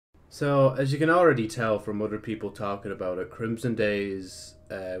So, as you can already tell from other people talking about it, Crimson Days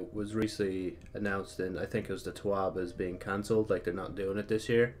was recently announced in, I think it was the TWAB, as being cancelled, like they're not doing it this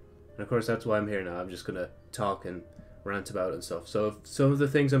year. And of course that's why I'm here now, I'm just going to talk and rant about it and stuff. So if some of the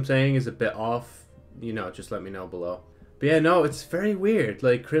things I'm saying is a bit off, you know, just let me know below. But yeah, no, it's very weird.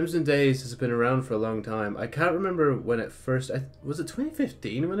 Like, Crimson Days has been around for a long time. I can't remember when it first, was it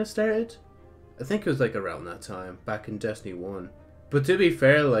 2015 when it started? I think it was like around that time, back in Destiny 1. But to be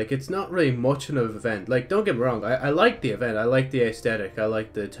fair, like, it's not really much of an event. Like, don't get me wrong, I like the event, I like the aesthetic, I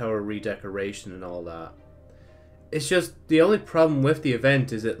like the tower redecoration and all that. It's just, the only problem with the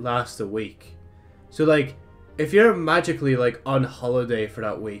event is it lasts a week. So, like, if you're magically, like, on holiday for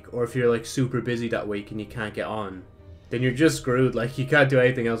that week, or if you're, like, super busy that week and you can't get on, then you're just screwed. Like, you can't do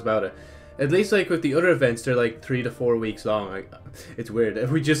anything else about it. At least, like, with the other events, they're, like, 3 to 4 weeks long. It's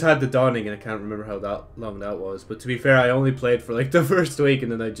weird. We just had the Dawning, and I can't remember how long that was. But to be fair, I only played for, like, the first week,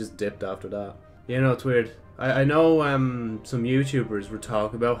 and then I just dipped after that. You know, it's weird. I know some YouTubers were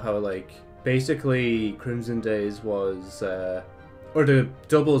talking about how, like, basically Crimson Days was, or the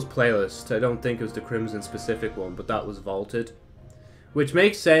Doubles playlist. I don't think it was the Crimson specific one, but that was vaulted. Which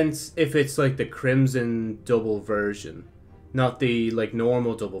makes sense if it's, like, the Crimson double version. Not the, like,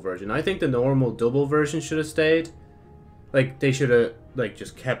 normal double version. I think the normal double version should have stayed. Like, they should have, like,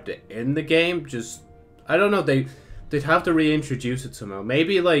 just kept it in the game. Just, I don't know, they'd have to reintroduce it somehow.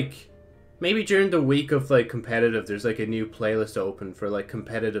 Maybe, like, maybe during the week of, like, competitive, there's, like, a new playlist open for, like,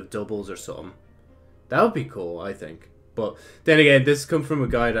 competitive doubles or something. That would be cool, I think. But then again, this comes from a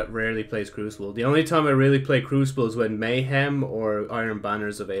guy that rarely plays Crucible. The only time I really play Crucible is when Mayhem or Iron Banner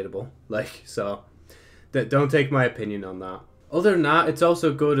is available. Like, so don't take my opinion on that. Other than that, it's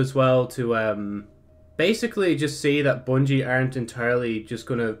also good as well to basically just see that Bungie aren't entirely just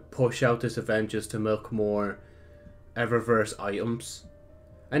going to push out this event just to milk more Eververse items.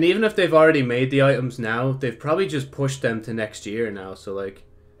 And even if they've already made the items now, they've probably just pushed them to next year now. So, like,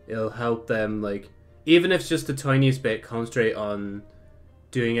 it'll help them, like, even if it's just the tiniest bit, concentrate on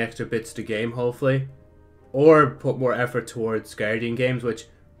doing extra bits to game, hopefully. Or put more effort towards Guardian games, which,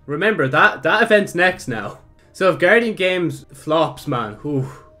 remember, that event's next now. So if Guardian Games flops, man, whew,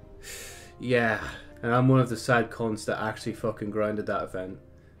 yeah. And I'm one of the sad cunts that actually fucking grinded that event.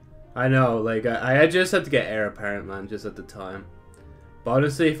 I know, like, I just had to get Heir Apparent, man, just at the time. But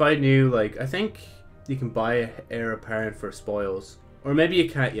honestly, if I knew, like, I think you can buy Heir Apparent for spoils. Or maybe you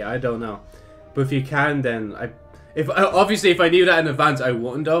can't, yeah, I don't know. But if you can, then, obviously if I knew that in advance, I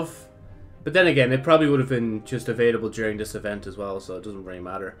wouldn't have. But then again, it probably would have been just available during this event as well, so it doesn't really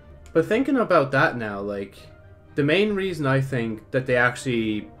matter. But thinking about that now, like, the main reason I think that they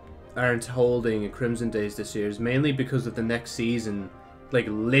actually aren't holding a Crimson Days this year is mainly because of the next season, like,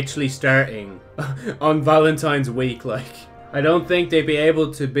 literally starting on Valentine's week. Like, I don't think they'd be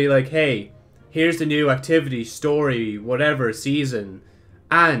able to be like, hey, here's the new activity, story, whatever, season,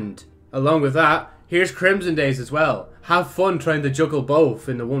 and along with that, here's Crimson Days as well. Have fun trying to juggle both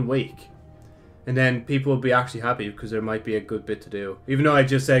in the 1 week. And then people will be actually happy because there might be a good bit to do. Even though I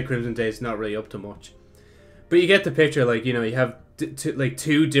just said Crimson Days is not really up to much. But you get the picture, like, you know, you have like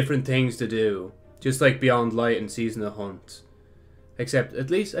 2 different things to do. Just like Beyond Light and Season of Hunt. Except, at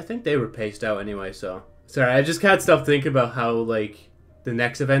least, I think they were paced out anyway, so. Sorry, I just can't stop thinking about how, like, the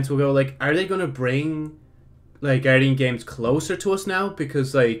next events will go. Like, are they going to bring, like, Guardian games closer to us now?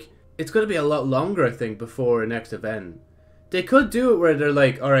 Because, like, it's going to be a lot longer, I think, before next event. They could do it where they're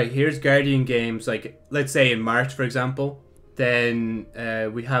like, alright, here's Guardian games, like, let's say in March, for example. Then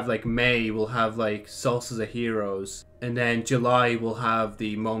we have, like, May, we'll have, like, Solstice of Heroes. And then July, we'll have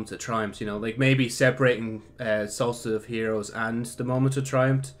the Moments of Triumph, you know. Like, maybe separating Solstice of Heroes and the Moments of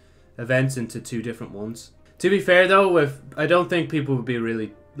Triumph events into 2 different ones. To be fair, though, I don't think people would be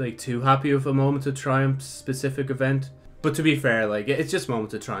really, like, too happy with a Moments of Triumph specific event. But to be fair, like, it's just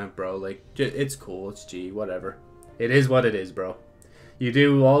Moments of Triumph, bro. Like, it's cool, it's G, whatever. It is what it is, bro. You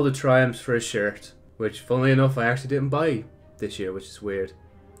do all the Triumphs for a shirt, which, funnily enough, I actually didn't buy this year, which is weird.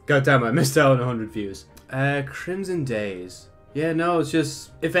 God damn, I missed out on 100 views. Crimson Days. Yeah, no, it's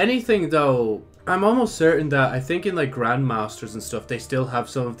just, if anything though, I'm almost certain that I think in, like, Grandmasters and stuff, they still have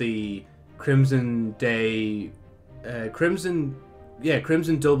some of the Crimson Day, Crimson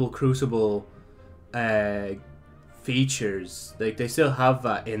Double Crucible features. Like, they still have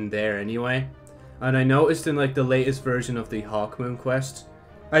that in there anyway. And I noticed in, like, the latest version of the Hawkmoon quest,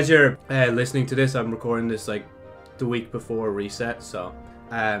 as you're listening to this, I'm recording this, like, the week before reset, so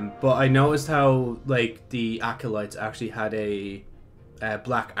but I noticed how, like, the acolytes actually had a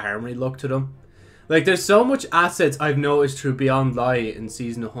black armory look to them. Like, there's so much assets I've noticed through Beyond Light and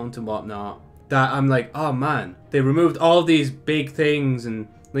Season of Hunt and whatnot that I'm like, oh man, they removed all these big things and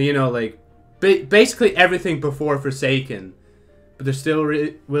You know, like, basically everything before Forsaken. But they're still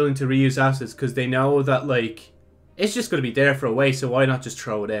willing to reuse assets because they know that, like, it's just going to be there for a way, so why not just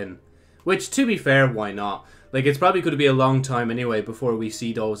throw it in? Which, to be fair, why not? Like, it's probably going to be a long time anyway before we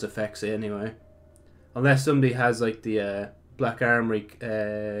see those effects anyway. Unless somebody has, like, the Black Armory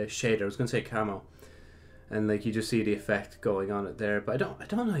shader. I was going to say camo. And, like, you just see the effect going on it there. But I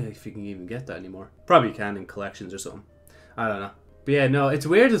don't know if you can even get that anymore. Probably can in collections or something. I don't know. But yeah, no, it's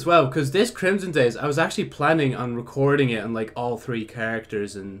weird as well, because this Crimson Days, I was actually planning on recording it on, like, all 3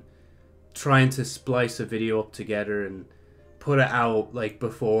 characters and trying to splice a video up together and put it out, like,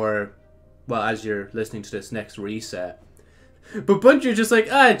 before, well, as you're listening to this next reset. But Bungie are just like,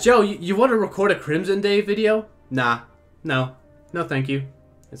 Joe, you want to record a Crimson Day video? Nah, no, thank you.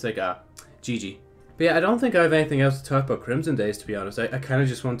 It's like, GG. But yeah, I don't think I have anything else to talk about Crimson Days, to be honest. I kind of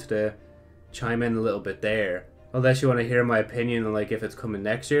just wanted to chime in a little bit there. Unless you want to hear my opinion on, like, if it's coming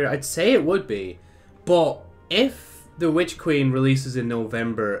next year. I'd say it would be. But if the Witch Queen releases in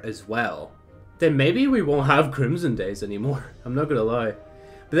November as well, then maybe we won't have Crimson Days anymore. I'm not going to lie.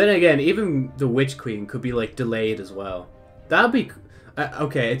 But then again, even the Witch Queen could be, like, delayed as well. That'd be...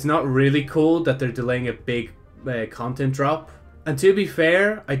 okay, it's not really cool that they're delaying a big content drop. And to be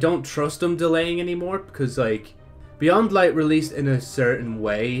fair, I don't trust them delaying anymore. Because, like, Beyond Light released in a certain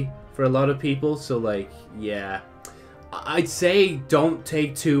way for a lot of people, so, like, yeah, I'd say don't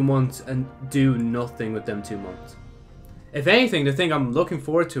take 2 months and do nothing with them 2 months. If anything, the thing I'm looking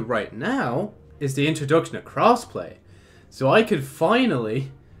forward to right now is the introduction of crossplay, so I could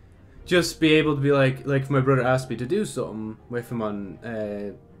finally just be able to be like if my brother asked me to do something with him on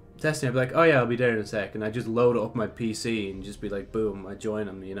Destiny, I'd be like, oh yeah, I'll be there in a sec, and I just load it up my PC and just be like, boom, I join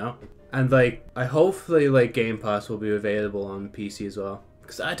him, you know? And, like, I hopefully, like, Game Pass will be available on PC as well.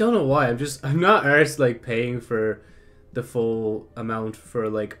 Because I don't know why, I'm not arsed, like, paying for the full amount for,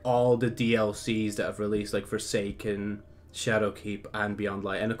 like, all the DLCs that have released, like Forsaken, Shadowkeep, and Beyond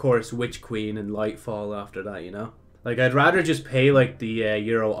Light. And, of course, Witch Queen and Lightfall after that, you know? Like, I'd rather just pay, like, the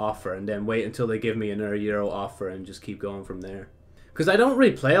Euro offer and then wait until they give me another Euro offer and just keep going from there. Because I don't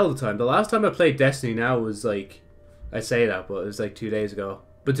really play all the time. The last time I played Destiny now was, like, I say that, but it was, like, 2 days ago.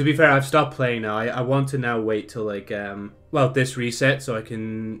 But to be fair, I've stopped playing now. I want to now wait till, like, well, this reset so I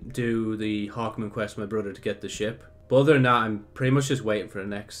can do the Hawkman quest with my brother to get the ship. But other than that, I'm pretty much just waiting for the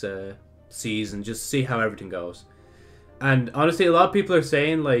next season, just to see how everything goes. And honestly, a lot of people are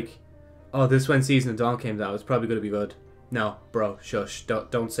saying, like, oh, this when Season of Dawn came out, it's probably going to be good. No, bro, shush.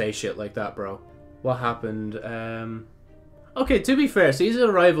 Don't say shit like that, bro. What happened? Okay, to be fair, Season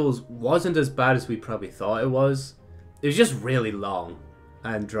of Rivals wasn't as bad as we probably thought it was. It was just really long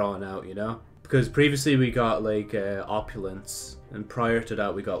and drawn out, you know? Because previously we got, like, Opulence, and prior to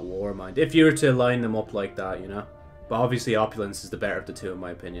that we got Warmind. If you were to line them up like that, you know? But obviously Opulence is the better of the two, in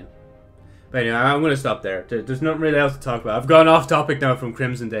my opinion. But anyway, I'm going to stop there. There's nothing really else to talk about. I've gone off topic now from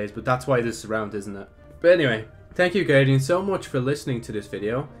Crimson Days, but that's why this is around, isn't it? But anyway, thank you, Guardian, so much for listening to this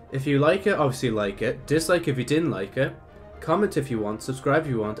video. If you like it, obviously like it. Dislike if you didn't like it. Comment if you want, subscribe if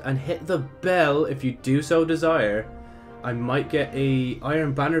you want, and hit the bell if you do so desire. I might get a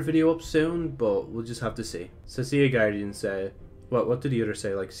Iron Banner video up soon, but we'll just have to see. So see you, Guardians. What did the other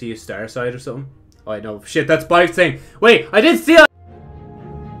say? Like, see you Starside or something? Oh, I know. Shit, that's Bike's thing. Wait, I did see